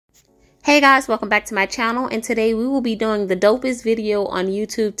Hey guys, welcome back to my channel, and today we will be doing the dopest video on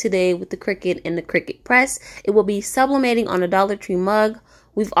YouTube today with the Cricut and the Cricut press. It will be sublimating on a Dollar Tree mug.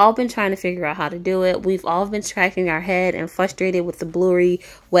 We've all been trying to figure out how to do it. We've all been scratching our head and frustrated with the blurry,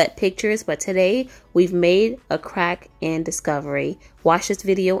 wet pictures, but today we've made a crack and discovery. Watch this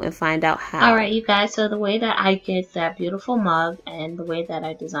video and find out how. Alright you guys, so the way that I get that beautiful mug and the way that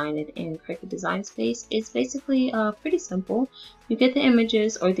I design it in Cricut Design Space is basically pretty simple. You get the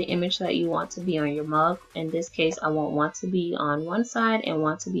images or the image that you want to be on your mug. In this case, I want one to be on one side and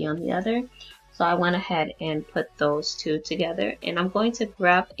one to be on the other. So I went ahead and put those two together, and I'm going to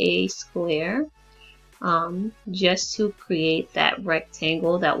grab a square just to create that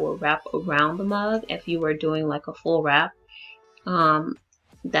rectangle that will wrap around the mug. If you were doing like a full wrap,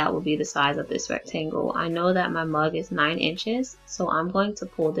 that would be the size of this rectangle. I know that my mug is 9 inches, so I'm going to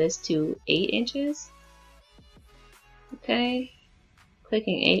pull this to 8 inches. Okay,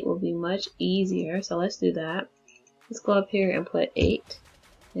 clicking 8 will be much easier, so let's do that. Let's go up here and put 8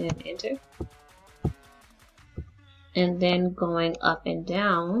 and enter. And then going up and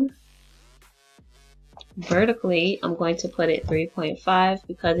down vertically, I'm going to put it 3.5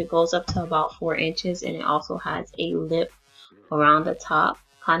 because it goes up to about 4 inches, and it also has a lip around the top,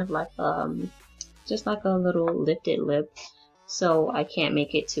 kind of like just like a little lifted lip, so I can't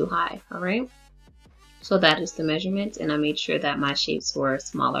make it too high. All right, so that is the measurements, and I made sure that my shapes were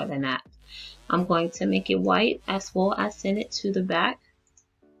smaller than that. I'm going to make it white as well as send it to the back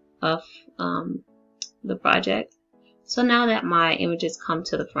of the project. So now that my images come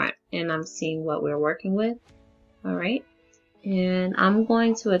to the front and I'm seeing what we're working with, all right, and I'm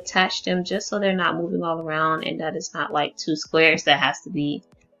going to attach them just so they're not moving all around, and that is not like 2 squares that has to be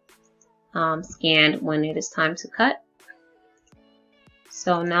scanned when it is time to cut.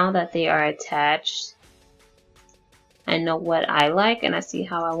 So now that they are attached, I know what I like and I see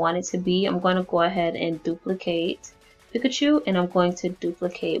how I want it to be. I'm going to go ahead and duplicate Pikachu, and I'm going to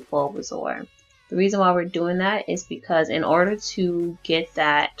duplicate Bulbasaur. The reason why we're doing that is because in order to get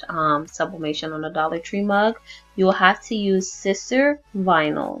that sublimation on a Dollar Tree mug, you will have to use scissor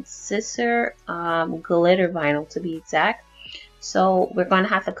vinyl, scissor glitter vinyl to be exact. So we're going to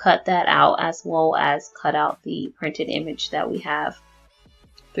have to cut that out as well as cut out the printed image that we have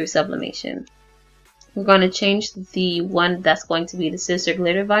through sublimation. We're going to change the one that's going to be the scissor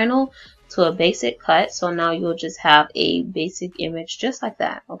glitter vinyl to a basic cut. So now you'll just have a basic image just like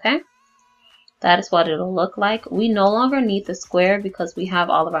that, okay? That is what it'll look like. We no longer need the square because we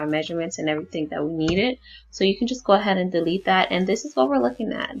have all of our measurements and everything that we needed. So you can just go ahead and delete that. And this is what we're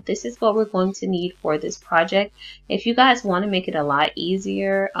looking at. This is what we're going to need for this project. If you guys want to make it a lot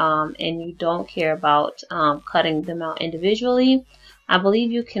easier and you don't care about cutting them out individually, I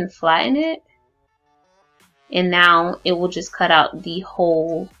believe you can flatten it. And now it will just cut out the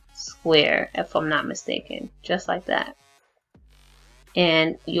whole square, if I'm not mistaken, just like that.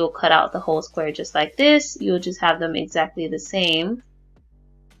 And you'll cut out the whole square just like this. You'll just have them exactly the same,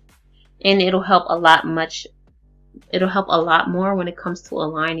 and it'll help a lot more when it comes to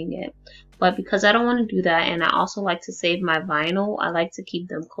aligning it. But because I don't want to do that, and I also like to save my vinyl, I like to keep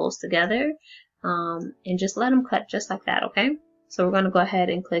them close together and just let them cut just like that. Okay, so we're going to go ahead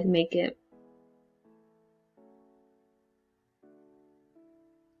and click make it.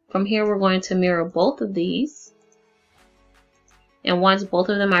 From here we're going to mirror both of these. And once both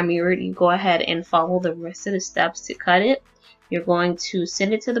of them are mirrored, you go ahead and follow the rest of the steps to cut it. You're going to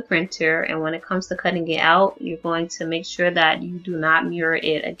send it to the printer, and when it comes to cutting it out, you're going to make sure that you do not mirror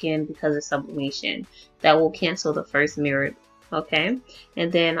it again because of sublimation. That will cancel the first mirror, okay?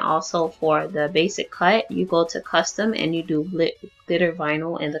 And then also for the basic cut, you go to custom and you do glitter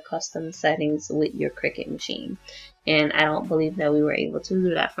vinyl in the custom settings with your Cricut machine. And I don't believe that we were able to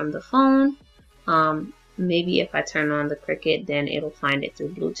do that from the phone. Maybe if I turn on the Cricut, then it'll find it through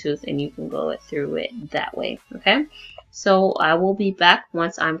Bluetooth and you can go through it that way. Okay, so I will be back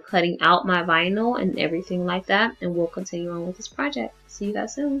once I'm cutting out my vinyl and everything like that, and we'll continue on with this project. See you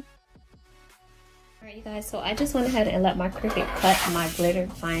guys soon. Alright you guys, so I just went ahead and let my Cricut cut my glitter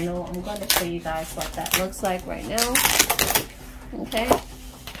vinyl. I'm going to show you guys what that looks like right now. Okay,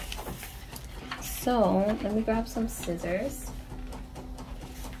 so let me grab some scissors.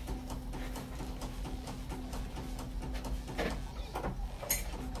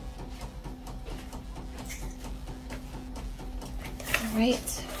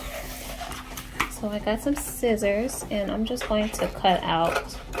 Alright, so I got some scissors and I'm just going to cut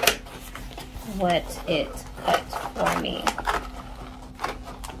out what it cut for me.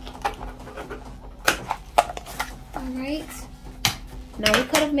 Alright, now we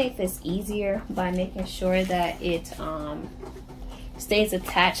could have made this easier by making sure that it stays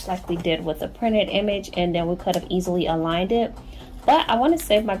attached like we did with the printed image, and then we could have easily aligned it. But I want to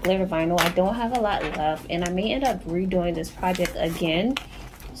save my glitter vinyl. I don't have a lot left, and I may end up redoing this project again.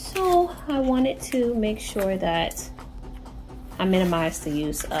 So I wanted to make sure that I minimize the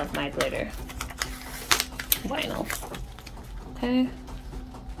use of my glitter vinyl. Okay.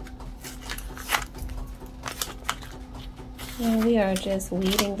 And we are just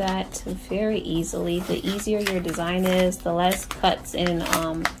weeding that very easily. The easier your design is, the less cuts and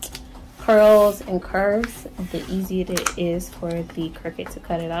curls and curves, the easier it is for the Cricut to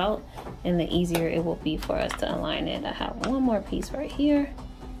cut it out, and the easier it will be for us to align it. I have one more piece right here.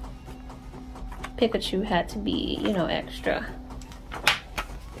 Pikachu had to be, you know, extra.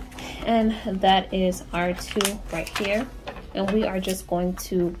 And that is our two right here. And we are just going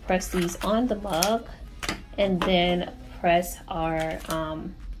to press these on the mug and then press our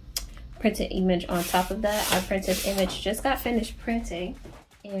printed image on top of that. Our printed image just got finished printing,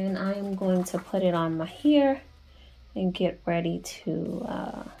 and I am going to put it on my here and get ready to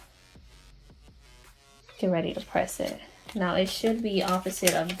press it. Now it should be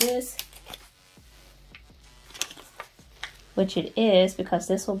opposite of this, which it is, because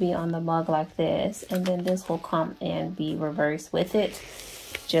this will be on the mug like this, and then this will come and be reversed with it,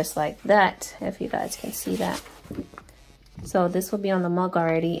 just like that, if you guys can see that. So this will be on the mug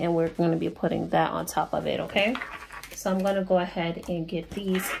already, and we're going to be putting that on top of it, okay? So I'm going to go ahead and get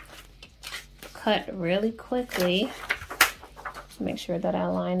these cut really quickly. Make sure that I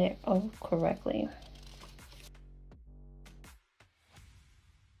align it correctly.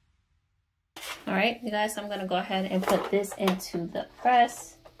 All right, you guys, I'm going to go ahead and put this into the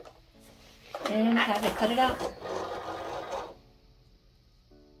press and have it cut it out.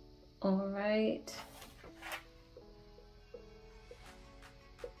 All right.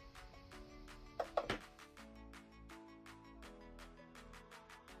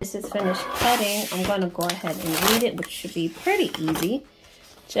 This is finished cutting. I'm going to go ahead and read it, which should be pretty easy,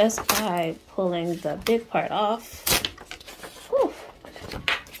 just by pulling the big part off. Whew.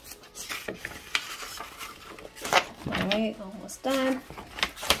 All right, almost done.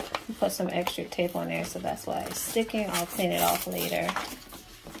 Put some extra tape on there, so that's why it's sticking. I'll clean it off later.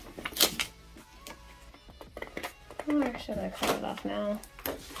 Or should I cut it off now?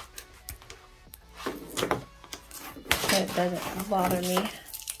 It doesn't bother me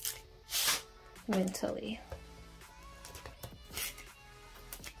mentally.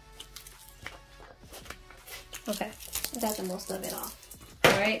 Okay, I got the most of it off.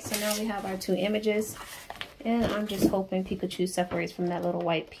 All right, so now we have our two images, and I'm just hoping Pikachu separates from that little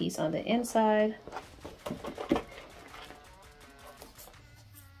white piece on the inside.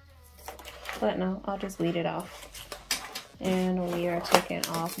 But no, I'll just weed it off. And we are taking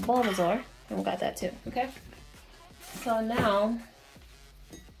off Bulbasaur, and we got that too, okay? So now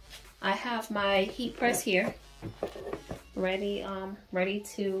I have my heat press here ready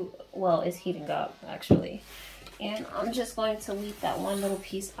to, well, it's heating up actually, and I'm just going to weed that one little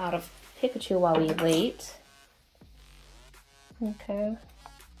piece out of Pikachu while we wait. Okay,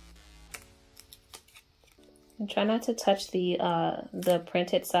 and try not to touch the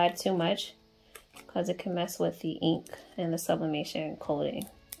printed side too much, because it can mess with the ink and the sublimation coating.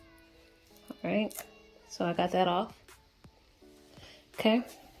 All right, so I got that off. Okay,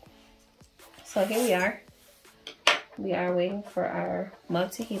 so here we are. We are waiting for our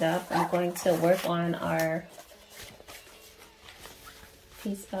mug to heat up. I'm going to work on our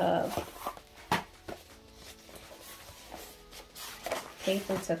piece of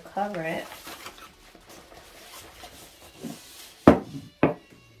paper to cover it.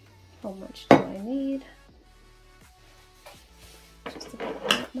 How much do I need? Just about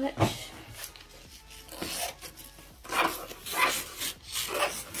that much.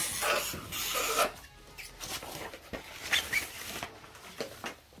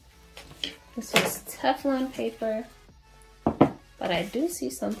 This is Teflon paper, but I do see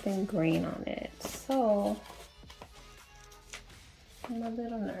something green on it, so I'm a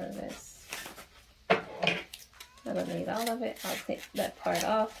little nervous. I don't need all of it. I'll take that part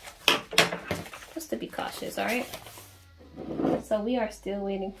off just to be cautious, all right? So we are still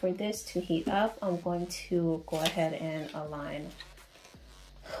waiting for this to heat up. I'm going to go ahead and align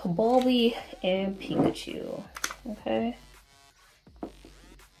Bulby and Pikachu, okay?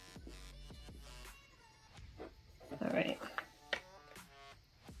 All right.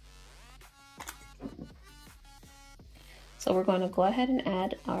 So we're going to go ahead and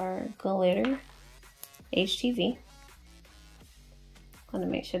add our glitter HTV. I'm going to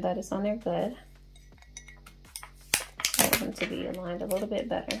make sure that it's on there good. I want them to be aligned a little bit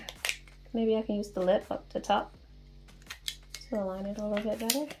better. Maybe I can use the lip up the top to align it a little bit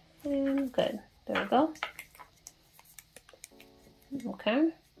better. And good. There we go. Okay.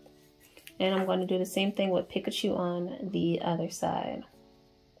 And I'm going to do the same thing with Pikachu on the other side.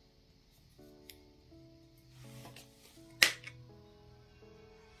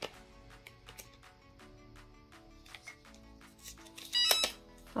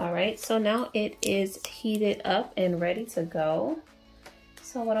 Alright, so now it is heated up and ready to go.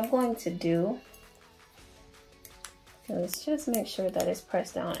 So what I'm going to do is just make sure that it's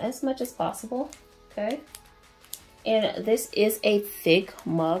pressed down as much as possible, okay? And this is a thick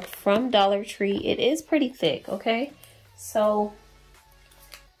mug from Dollar Tree. It is pretty thick, okay? So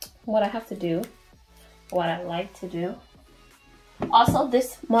what I have to do, what I like to do, also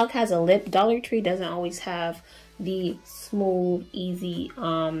this mug has a lip. Dollar Tree doesn't always have the smooth, easy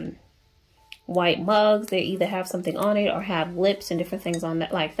white mugs. They either have something on it or have lips and different things on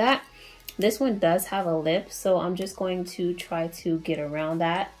that like that. This one does have a lip, so I'm just going to try to get around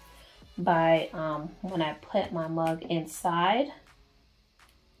that by when I put my mug inside,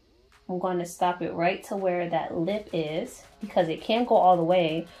 I'm going to stop it right to where that lip is, because it can go all the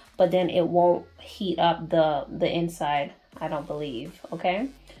way, but then it won't heat up the inside, I don't believe. Okay,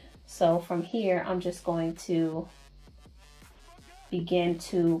 so from here I'm just going to begin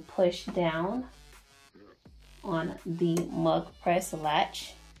to push down on the mug press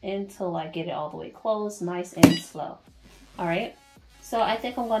latch until I get it all the way closed, nice and slow. All right, so I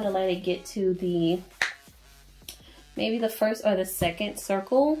think I'm going to let it get to maybe the first or the second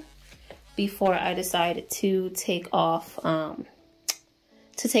circle before I decide to take it off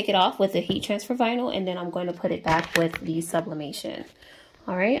with the heat transfer vinyl, and then I'm going to put it back with the sublimation.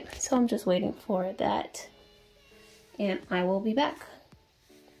 All right, so I'm just waiting for that, and I will be back.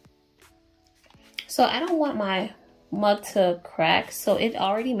 So I don't want my mug to crack, so it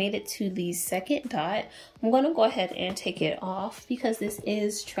already made it to the second dot. I'm going to go ahead and take it off because this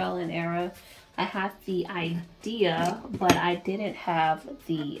is trial and error. I had the idea, but I didn't have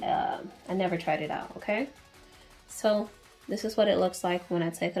I never tried it out. Okay, so this is what it looks like when I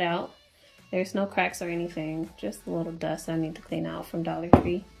take it out. There's no cracks or anything, just a little dust I need to clean out from Dollar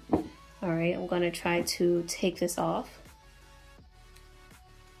Tree. All right, I'm going to try to take this off.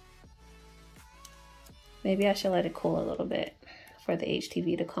 Maybe I should let it cool a little bit for the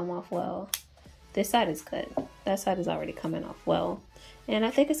HTV to come off well. This side is good. That side is already coming off well. And I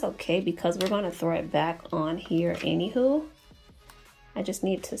think it's okay because we're going to throw it back on here anywho. I just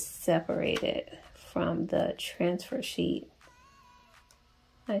need to separate it from the transfer sheet.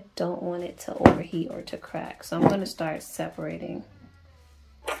 I don't want it to overheat or to crack. So I'm going to start separating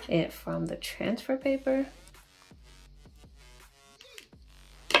it from the transfer paper.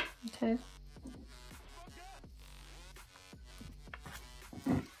 Okay.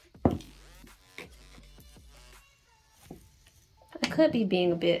 I could be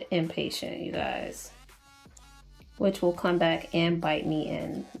being a bit impatient, you guys, which will come back and bite me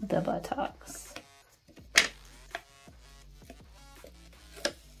in the buttocks.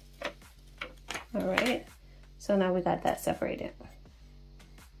 All right, so now we got that separated.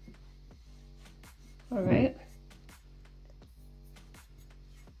 All right.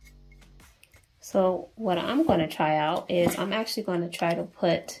 So what I'm going to try out is I'm actually going to try to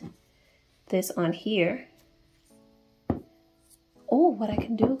put this on here. Oh, what I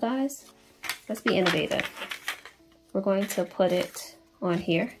can do, guys, let's be innovative. We're going to put it on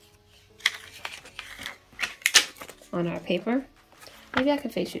here, on our paper. Maybe I can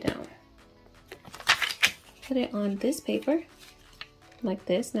face you down. Put it on this paper, like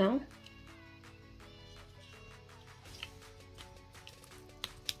this now.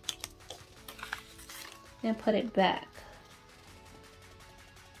 And put it back.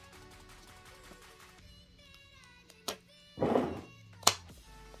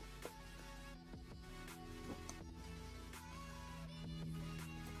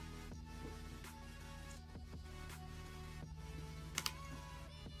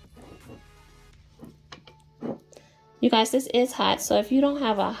 You guys, this is hot, so if you don't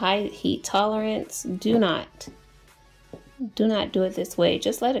have a high heat tolerance, do not do it this way.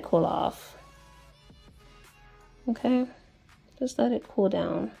 Just let it cool off. Okay, just let it cool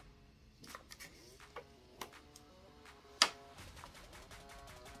down.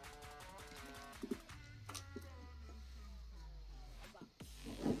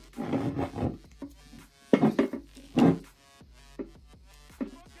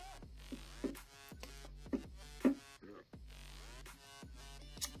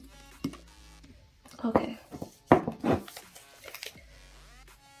 Okay.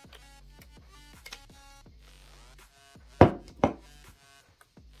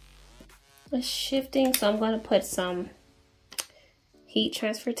 It's shifting, so I'm going to put some heat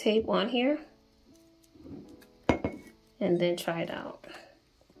transfer tape on here and then try it out.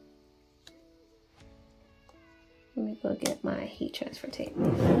 Let me go get my heat transfer tape.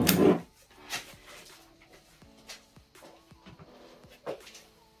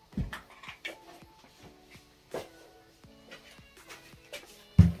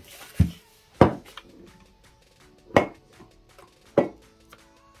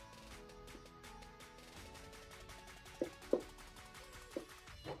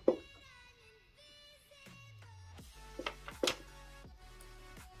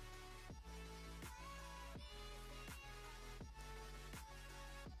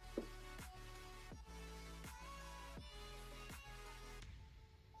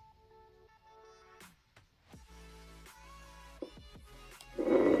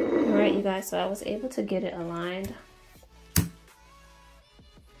 Alright, you guys, so I was able to get it aligned.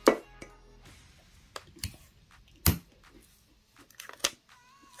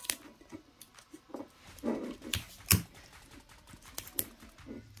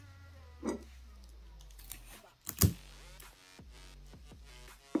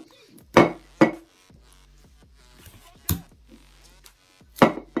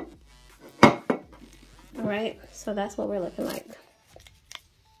 Alright, so that's what we're looking like.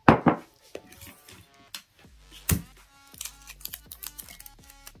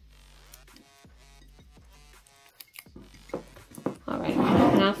 Alright,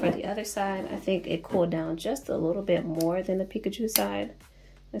 now for the other side, I think it cooled down just a little bit more than the Pikachu side.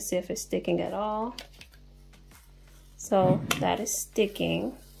 Let's see if it's sticking at all. So that is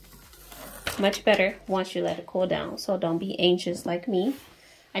sticking much better once you let it cool down. So don't be anxious like me.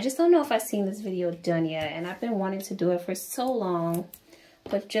 I just don't know if I've seen this video done yet, and I've been wanting to do it for so long,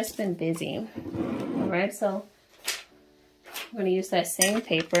 but just been busy. Alright, so I'm going to use that same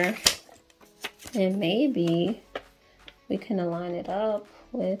paper, and maybe we can align it up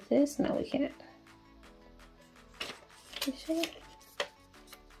with this. No, we can't. You sure?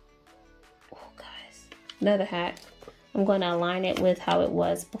 Oh, guys. Another hat. I'm going to align it with how it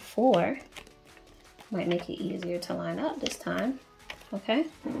was before. Might make it easier to line up this time. Okay.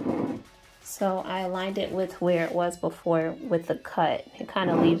 So I aligned it with where it was before with the cut. It kind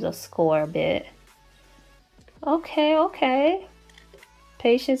of leaves a score a bit. Okay, okay.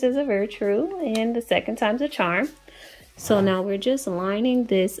 Patience is a virtue, and the second time's a charm. So now we're just lining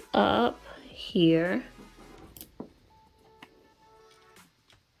this up here.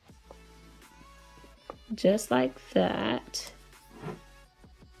 Just like that. I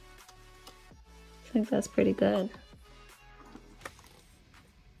think that's pretty good.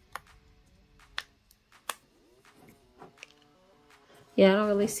 Yeah, I don't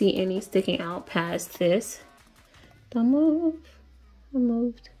really see any sticking out past this. Don't move. I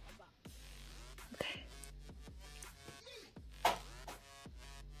moved. Okay.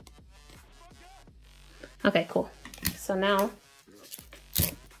 Okay, cool. So now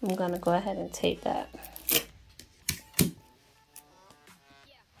I'm gonna go ahead and tape that.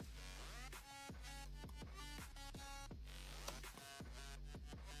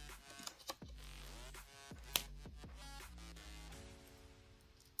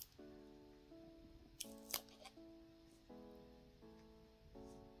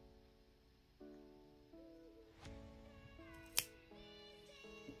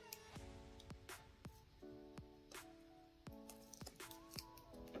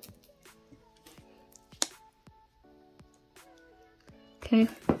 Okay.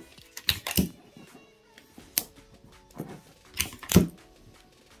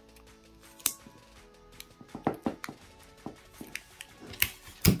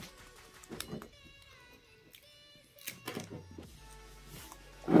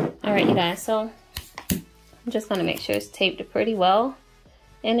 All right, you guys, so I'm just gonna make sure it's taped pretty well.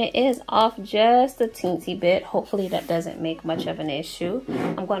 And it is off just a teensy bit. Hopefully that doesn't make much of an issue.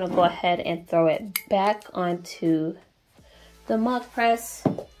 I'm gonna go ahead and throw it back onto the mug press.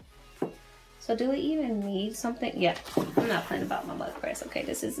 So do we even need something? Yeah, I'm not playing about my mug press. Okay,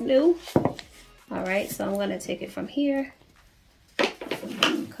 this is new. All right, so I'm gonna take it from here,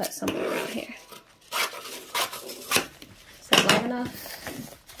 cut somewhere around here. Is that long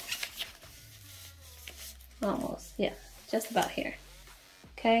enough? Almost, yeah, just about here.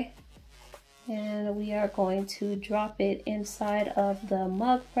 Okay, and we are going to drop it inside of the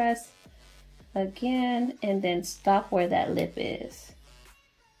mug press again, and then stop where that lip is.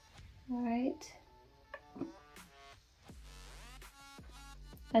 All right.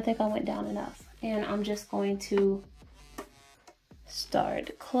 I think I went down enough, and I'm just going to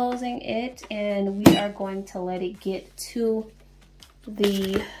start closing it, and we are going to let it get to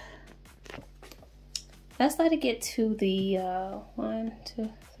the let's let it get to the 1, 2,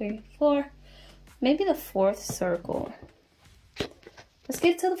 3, 4, maybe the 4th circle. Let's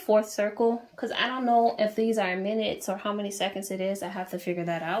get to the 4th circle, because I don't know if these are minutes or how many seconds it is. I have to figure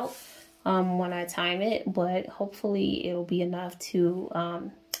that out when I time it, but hopefully it'll be enough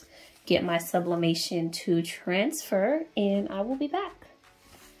to get my sublimation to transfer, and I will be back.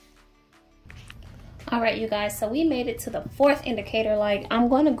 All right, you guys, so we made it to the 4th indicator light. I'm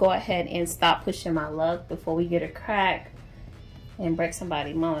going to go ahead and stop pushing my luck before we get a crack and break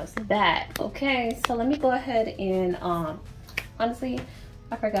somebody's mama's back. Okay, so let me go ahead and honestly,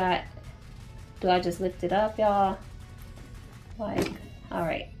 I forgot. Do I just lift it up, y'all? Like, all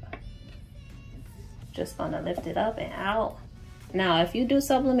right. Just gonna lift it up and out. Now, if you do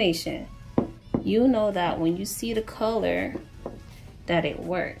sublimation, you know that when you see the color, that it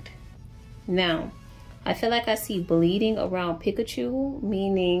worked. Now, I feel like I see bleeding around Pikachu,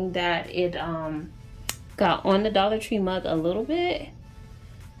 meaning that it got on the Dollar Tree mug a little bit.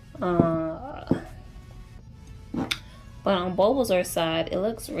 But on Bulbasaur's side, it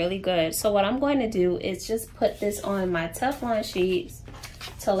looks really good. So what I'm going to do is just put this on my Teflon sheets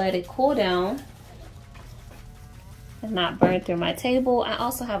to let it cool down and not burn through my table. I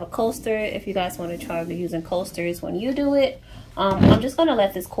also have a coaster if you guys want to try using coasters when you do it. I'm just going to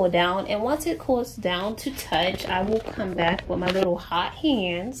let this cool down. And once it cools down to touch, I will come back with my little hot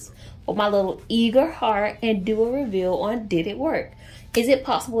hands, with my little eager heart, and do a review on did it work. Is it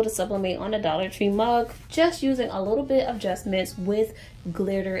possible to sublimate on a Dollar Tree mug just using a little bit of adjustments with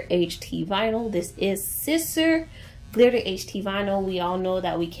glitter HT vinyl? This is Scissor glitter HT vinyl. We all know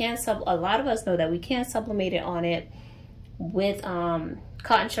that we can a lot of us know that we can sublimate it on it with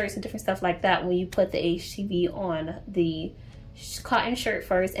cotton shirts and different stuff like that when you put the HTV on the cotton shirt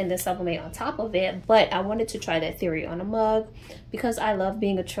first and then sublimate on top of it. But I wanted to try that theory on a mug because I love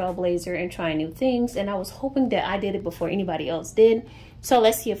being a trailblazer and trying new things, and I was hoping that I did it before anybody else did. So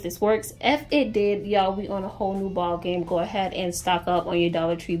let's see if this works. If it did, y'all, we on a whole new ball game. Go ahead and stock up on your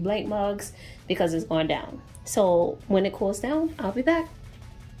Dollar Tree blank mugs because it's going down. So when it cools down, I'll be back.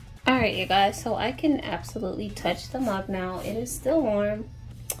 All right, you guys, so I can absolutely touch the mug now. It is still warm,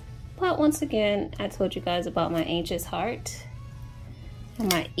 but once again, I told you guys about my anxious heart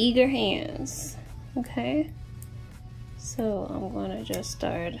and my eager hands. Okay, so I'm gonna just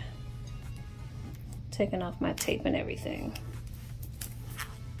start taking off my tape and everything.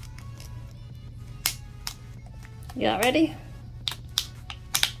 Y'all ready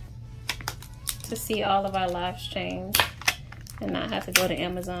to see all of our live streams and not have to go to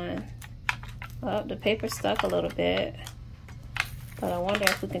Amazon? Well, the paper stuck a little bit, but I wonder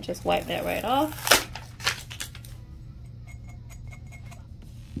if we can just wipe that right off.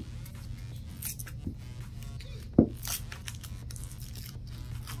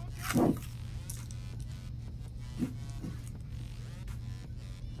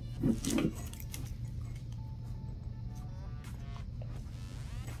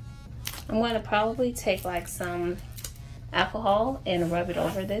 I'm going to probably take like some alcohol and rub it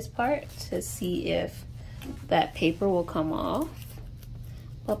over this part to see if that paper will come off.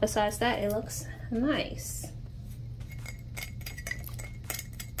 But besides that, it looks nice.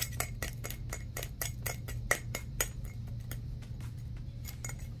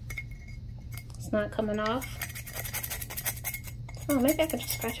 It's not coming off. Oh, maybe I can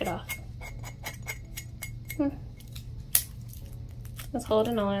just scratch it off. It's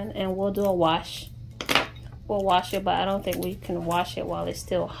holding on, and we'll do a wash. We'll wash it, but I don't think we can wash it while it's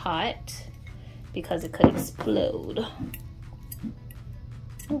still hot because it could explode.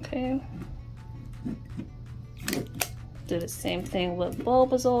 Okay. Do the same thing with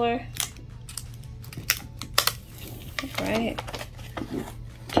Bulbasaur. Right.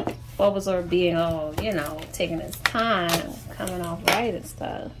 Bulbasaur being all, you know, taking his time, coming off right and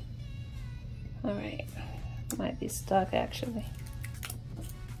stuff. All right. Might be stuck actually.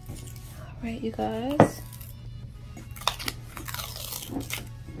 All right, you guys.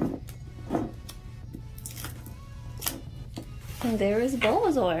 And there is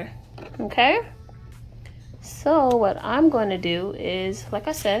Bulbasaur. Okay. So what I'm going to do is, like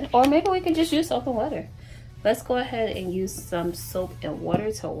I said, or maybe we can just use soap and water. Let's go ahead and use some soap and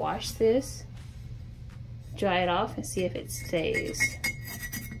water to wash this. Dry it off and see if it stays.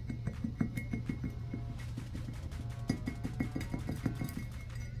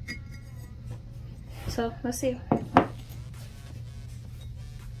 So let's see.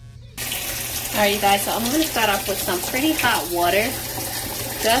 Alright, you guys, so I'm going to start off with some pretty hot water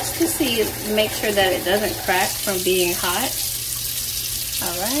just to see, make sure that it doesn't crack from being hot.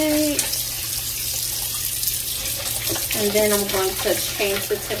 Alright. And then I'm going to change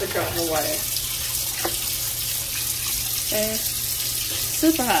the temperature of the water. Okay.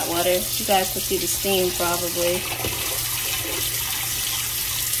 Super hot water. You guys can see the steam probably.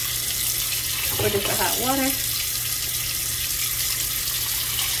 Super hot water.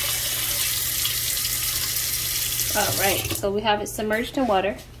 Alright, so we have it submerged in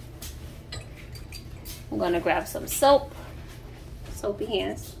water. I'm gonna grab some soap. Soapy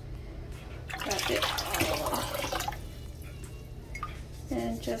hands. Grab it all.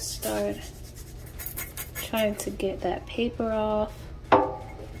 And just start trying to get that paper off.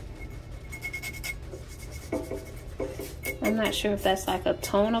 I'm not sure if that's like a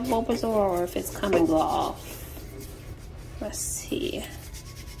tone of Bulbasaur or if it's coming off. Let's see.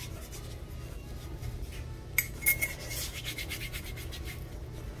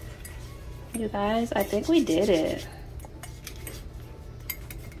 You guys, I think we did it.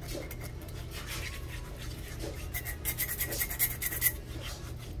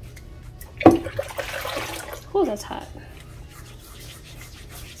 Oh, that's hot.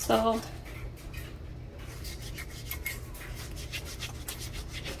 So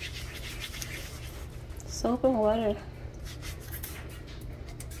soap and water.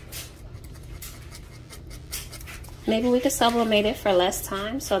 Maybe we could sublimate it for less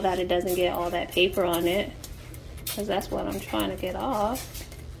time so that it doesn't get all that paper on it, because that's what I'm trying to get off.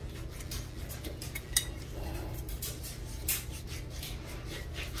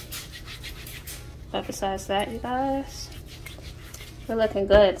 But besides that, you guys, we're looking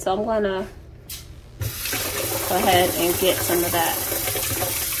good. So I'm gonna go ahead and get some of that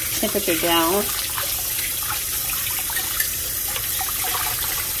temperature down.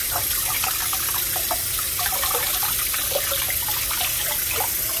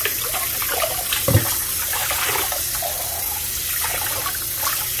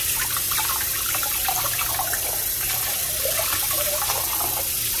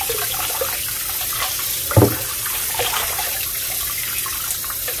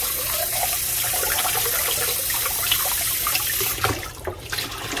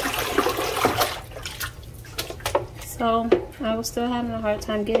 So I was still having a hard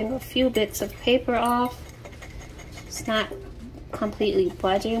time getting a few bits of paper off. It's not completely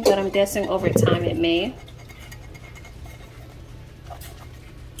budging, but I'm guessing over time it may.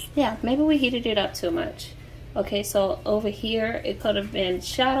 Yeah, maybe we heated it up too much. Okay, so over here it could have been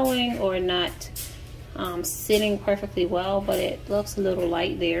shadowing or not sitting perfectly well, but it looks a little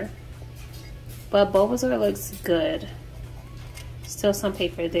light there. But Bulbasaur looks good. Still some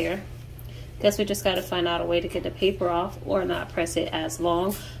paper there. Guess we just got to find out a way to get the paper off or not press it as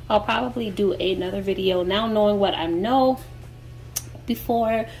long. I'll probably do another video now knowing what I know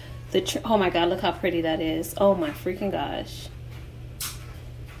before the oh my god, look how pretty that is. Oh my freaking gosh.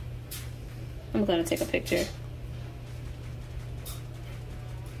 I'm gonna take a picture.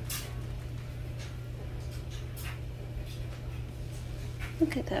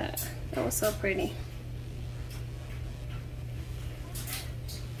 Look at that. That was so pretty.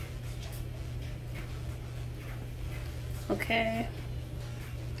 Okay.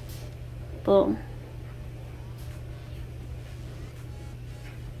 Boom.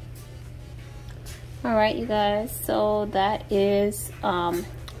 All right, you guys. So that is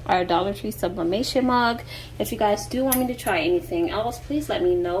our Dollar Tree sublimation mug. If you guys do want me to try anything else, please let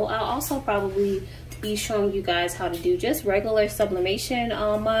me know. I'll also probably be showing you guys how to do just regular sublimation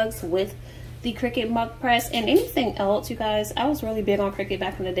mugs with the Cricut mug press and anything else. You guys, I was really big on Cricut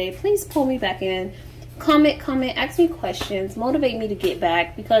back in the day. Please pull me back in. Comment, ask me questions, motivate me to get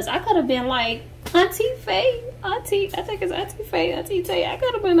back, because I could have been like Auntie Faye, I think it's Auntie Faye, Auntie Tay. I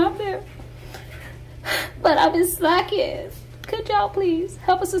could have been up there, but I've been slacking. Could y'all please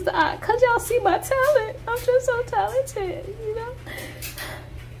help us, Sister I? Could y'all see my talent? I'm just so talented, you know?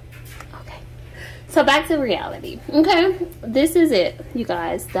 Okay, so back to reality. Okay, this is it, you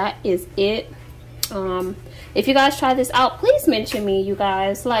guys. That is it. If you guys try this out, please mention me, you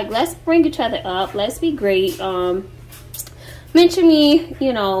guys. Like, let's bring each other up. Let's be great. Mention me,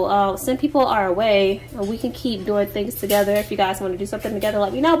 you know, send people our way, and we can keep doing things together. If you guys want to do something together,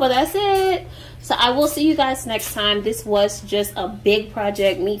 let me know. But that's it. So I will see you guys next time. This was just a big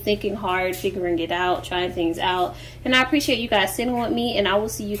project, me thinking hard, figuring it out, trying things out. And I appreciate you guys sitting with me, and I will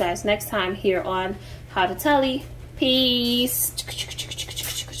see you guys next time here on How to Telly. Peace.